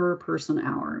mussels per person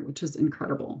hour, which is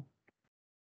incredible.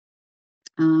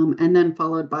 And then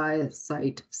followed by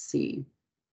Site C.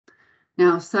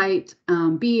 Now, Site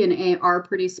B and A are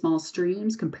pretty small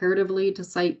streams comparatively to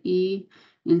Site E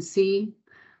and C,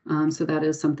 so that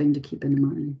is something to keep in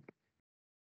mind.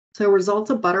 So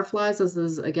results of butterflies, this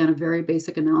is again a very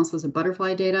basic analysis of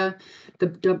butterfly data.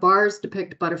 The bars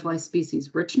depict butterfly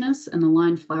species richness and the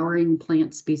line flowering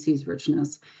plant species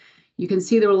richness. You can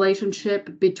see the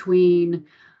relationship between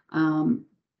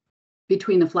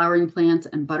the flowering plants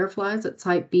and butterflies. At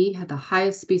Site B had the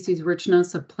highest species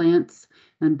richness of plants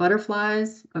and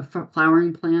butterflies, of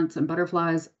flowering plants and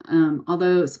butterflies,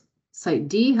 although Site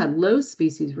D had low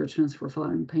species richness for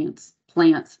flowering plants.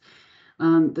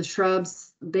 The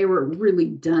shrubs, they were really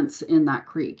dense in that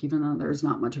creek, even though there's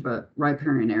not much of a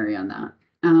riparian area in that.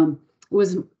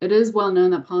 It is well known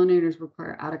that pollinators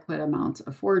require adequate amounts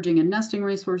of foraging and nesting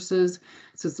resources,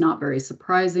 so it's not very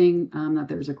surprising that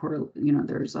there's a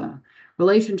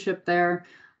relationship there,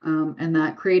 and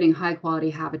that creating high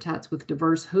quality habitats with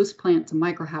diverse host plants and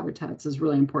microhabitats is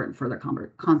really important for their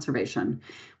conservation.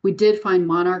 We did find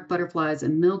monarch butterflies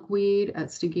and milkweed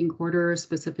at Stinking Quarter,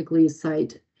 specifically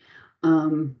Site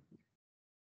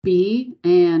B,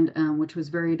 and which was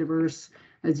very diverse,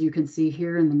 as you can see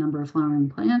here in the number of flowering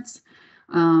plants.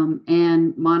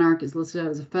 And monarch is listed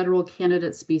as a federal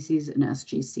candidate species and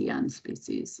SGCN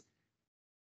species.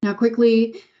 Now,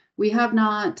 quickly, we have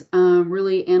not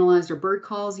really analyzed our bird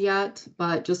calls yet,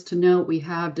 but just to note, we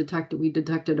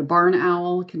detected a barn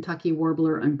owl, Kentucky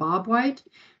warbler, and bobwhite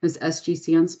as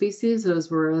SGCN species. Those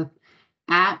were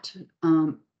at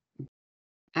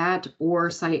or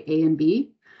Site A and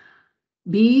B.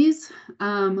 Bees,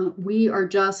 we are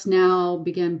just now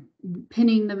begin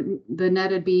pinning the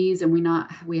netted bees, and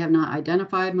we have not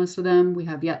identified most of them. We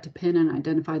have yet to pin and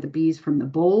identify the bees from the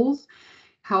bowls.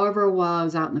 However, while I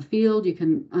was out in the field, you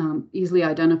can easily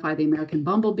identify the American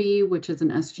bumblebee, which is an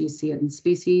SGCN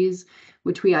species,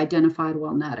 which we identified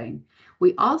while netting.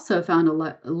 We also found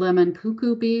a lemon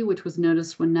cuckoo bee, which was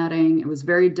noticed when netting. It was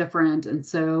very different, and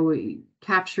so we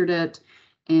captured it,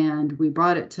 and we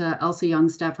brought it to Elsie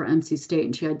Youngstaff for MC State,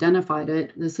 and she identified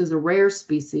it. This is a rare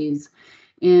species,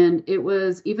 and it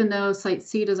was, even though Site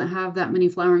C doesn't have that many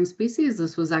flowering species,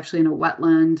 this was actually in a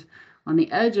wetland on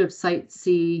the edge of Site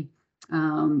C,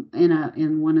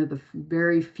 in one of the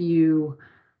very few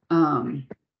button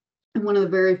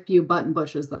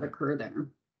bushes that occur there.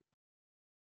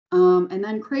 And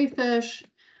then crayfish,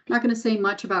 I'm not going to say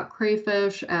much about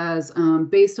crayfish, as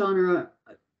based on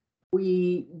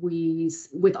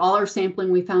with all our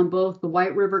sampling, we found both the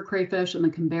White River crayfish and the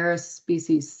Cambaris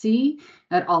species C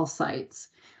at all sites.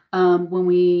 When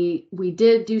we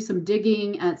did do some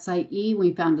digging at Site E,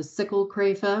 we found a sickle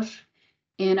crayfish.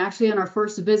 And actually on our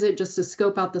first visit, just to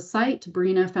scope out the site,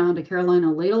 Brina found a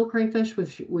Carolina ladle crayfish,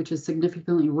 which is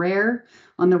significantly rare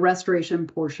on the restoration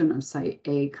portion of Site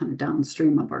A, kind of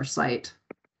downstream of our site.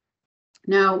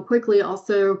 Now, quickly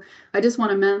also, I just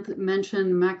want to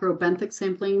mention macrobenthic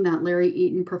sampling that Larry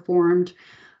Eaton performed.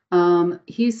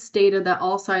 He stated that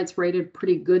all sites rated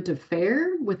pretty good to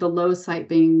fair, with the lowest site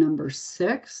being number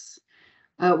 6,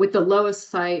 with the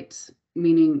lowest site,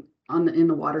 meaning in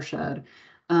the watershed.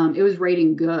 It was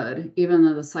rating good, even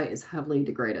though the site is heavily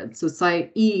degraded. So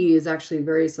Site E is actually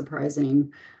very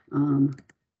surprising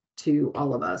to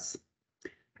all of us.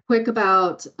 Quick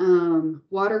about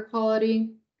water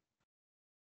quality.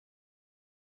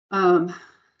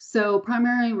 So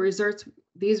primary results,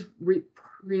 these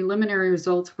preliminary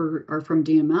results are from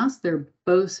DMS. They're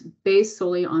both based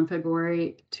solely on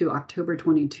February to October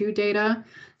 22 data.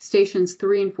 Stations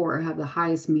 3 and 4 have the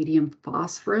highest medium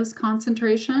phosphorus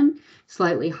concentration,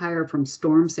 slightly higher from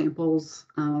storm samples.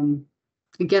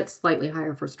 It gets slightly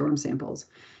higher for storm samples.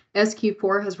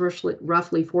 SQ4 has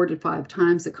roughly 4 to 5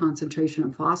 times the concentration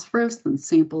of phosphorus than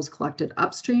samples collected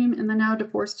upstream in the now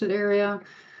deforested area.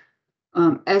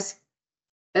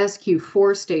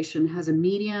 SQ4 station has a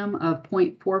medium of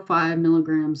 0.45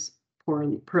 milligrams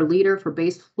per liter for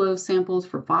base flow samples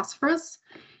for phosphorus.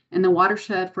 And the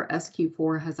watershed for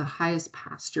SQ4 has the highest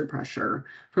pasture pressure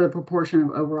for the proportion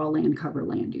of overall land cover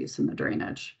land use in the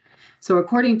drainage. So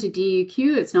according to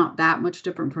DEQ, it's not that much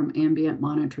different from ambient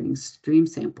monitoring stream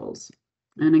samples.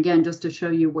 And again, just to show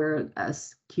you where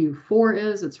SQ4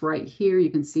 is, it's right here. You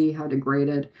can see how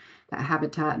degraded that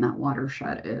habitat and that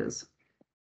watershed is.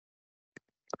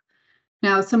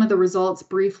 Now, some of the results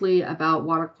briefly about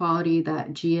water quality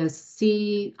that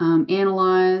GSC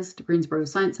analyzed, Greensboro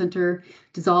Science Center.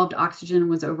 Dissolved oxygen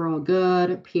was overall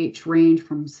good. pH range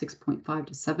from 6.5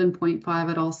 to 7.5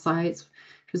 at all sites,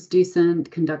 which was decent.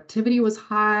 Conductivity was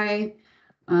high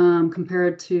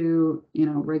compared to,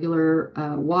 regular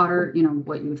water,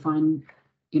 what you would find,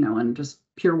 in just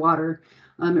pure water.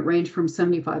 It ranged from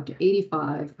 75 to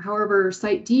 85. However,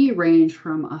 Site D ranged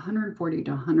from 140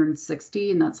 to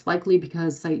 160, and that's likely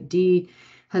because Site D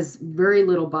has very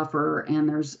little buffer and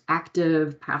there's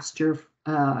active pasture,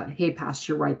 hay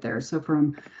pasture right there. So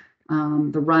from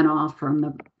the runoff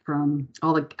from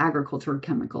all the agricultural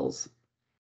chemicals.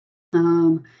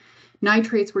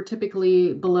 Nitrates were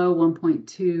typically below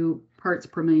 1.2 parts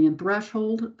per million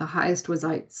threshold. The highest was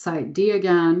at Site D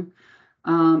again.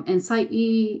 And Site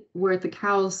E, where the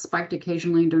cows spiked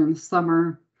occasionally during the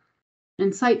summer.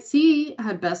 And Site C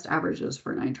had best averages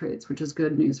for nitrates, which is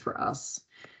good news for us.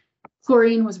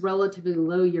 Chlorine was relatively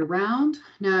low year-round.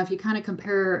 Now, if you kind of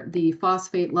compare the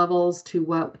phosphate levels to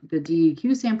what the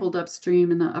DEQ sampled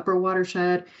upstream in the upper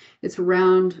watershed, it's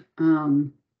around,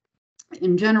 in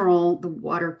general, the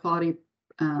water quality,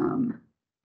 the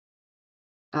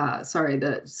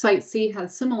Site C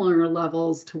had similar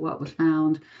levels to what was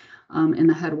found in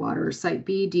the headwaters. Site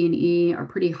B, D, and E are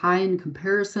pretty high in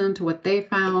comparison to what they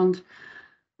found.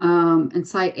 And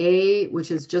Site A, which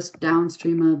is just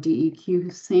downstream of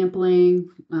DEQ sampling,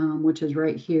 which is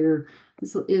right here,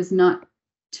 is not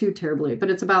too terribly, but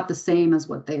it's about the same as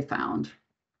what they found,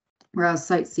 whereas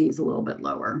Site C is a little bit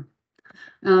lower.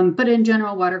 But in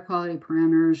general, water quality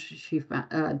parameters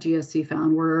GSC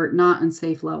found were not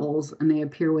unsafe levels, and they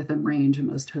appear within range in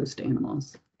most host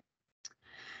animals.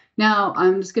 Now,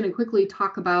 I'm just going to quickly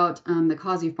talk about the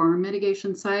Causey Farm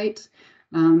mitigation site.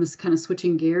 This is kind of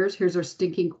switching gears. Here's our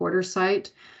stinking quarter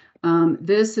site.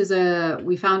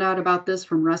 We found out about this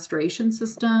from Restoration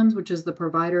Systems, which is the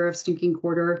provider of stinking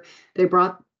quarter. They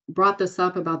brought this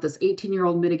up about this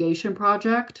 18-year-old mitigation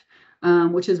project,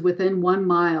 which is within 1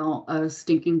 mile of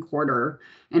stinking quarter.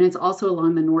 And it's also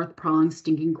along the North Prong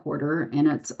stinking quarter, and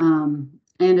it's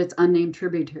unnamed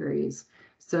tributaries.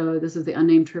 So this is the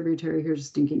unnamed tributary. Here's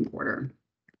stinking quarter.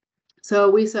 So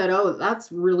we said, oh,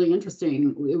 that's really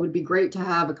interesting. It would be great to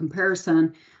have a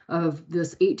comparison of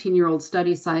this 18-year-old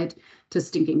study site to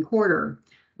stinking quarter.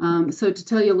 So to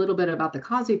tell you a little bit about the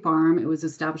Causey Farm, it was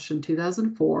established in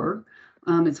 2004.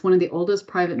 It's one of the oldest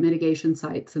private mitigation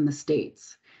sites in the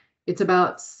States. It's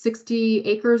about 60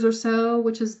 acres or so,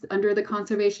 which is under the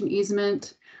conservation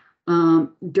easement.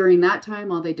 During that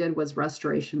time, all they did was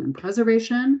restoration and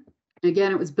preservation.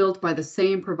 Again, it was built by the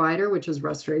same provider, which is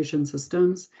Restoration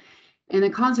Systems. And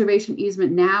the conservation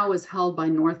easement now is held by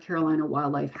North Carolina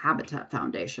Wildlife Habitat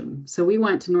Foundation. So we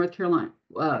went to North Carolina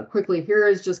quickly. Here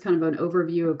is just kind of an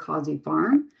overview of Causey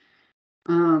Farm.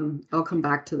 I'll come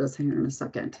back to this here in a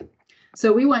second.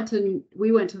 So we went to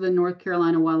the North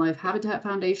Carolina Wildlife Habitat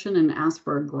Foundation and asked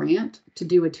for a grant to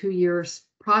do a 2-year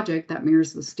project that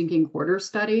mirrors the stinking quarter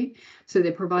study. So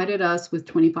they provided us with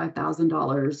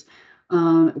 $25,000.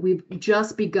 We've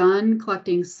just begun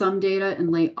collecting some data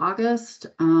in late August.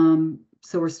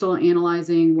 So we're still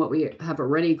analyzing what we have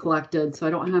already collected. So I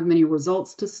don't have many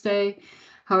results to say.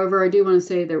 However, I do want to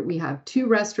say that we have 2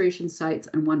 restoration sites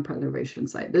and 1 preservation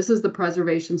site. This is the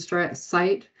preservation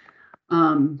site.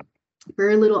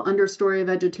 Very little understory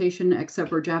vegetation except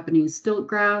for Japanese stilt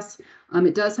grass.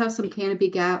 It does have some canopy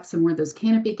gaps, and where those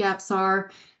canopy gaps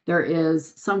are, there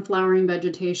is some flowering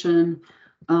vegetation.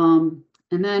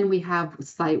 And then we have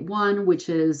Site 1, which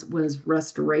was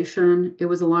restoration. It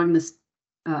was along this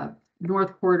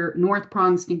North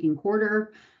Prong Stinking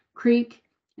Quarter Creek,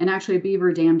 And actually, a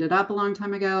beaver dammed it up a long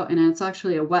time ago, and it's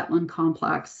actually a wetland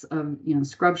complex of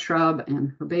scrub, shrub,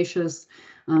 and herbaceous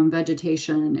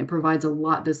vegetation. It provides a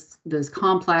lot. This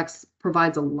complex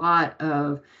provides a lot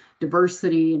of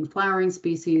diversity in flowering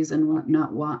species and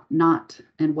whatnot.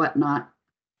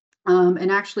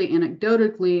 And actually,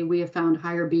 anecdotally, we have found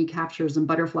higher bee captures and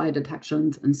butterfly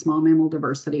detections and small mammal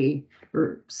diversity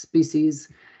or species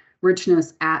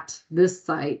richness at this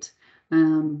site,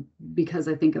 because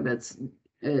I think of its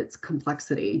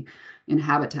complexity in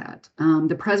habitat.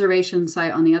 The preservation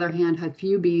site, on the other hand, had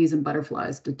few bees and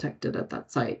butterflies detected at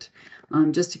that site.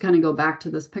 Just to kind of go back to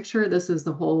this picture, this is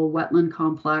the whole wetland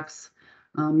complex.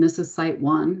 This is site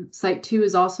 1. Site 2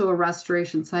 is also a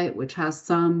restoration site, which has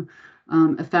some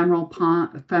ephemeral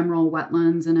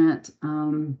wetlands in it.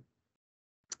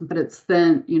 But it's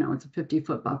thin, it's a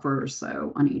 50-foot buffer or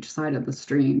so on each side of the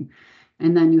stream.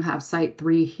 And then you have site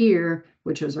 3 here,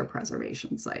 which is our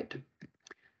preservation site.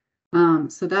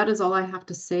 So that is all I have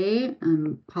to say.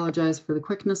 Apologize for the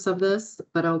quickness of this,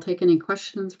 but I'll take any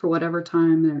questions for whatever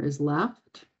time there is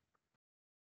left.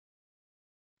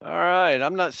 All right,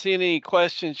 I'm not seeing any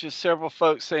questions, just several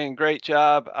folks saying great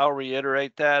job. I'll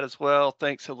reiterate that as well.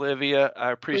 Thanks, Olivia.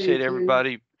 I appreciate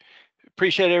everybody.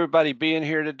 Appreciate everybody being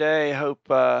here today. Hope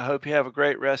you have a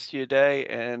great rest of your day,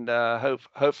 and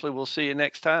hopefully we'll see you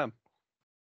next time.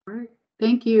 All right.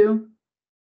 Thank you.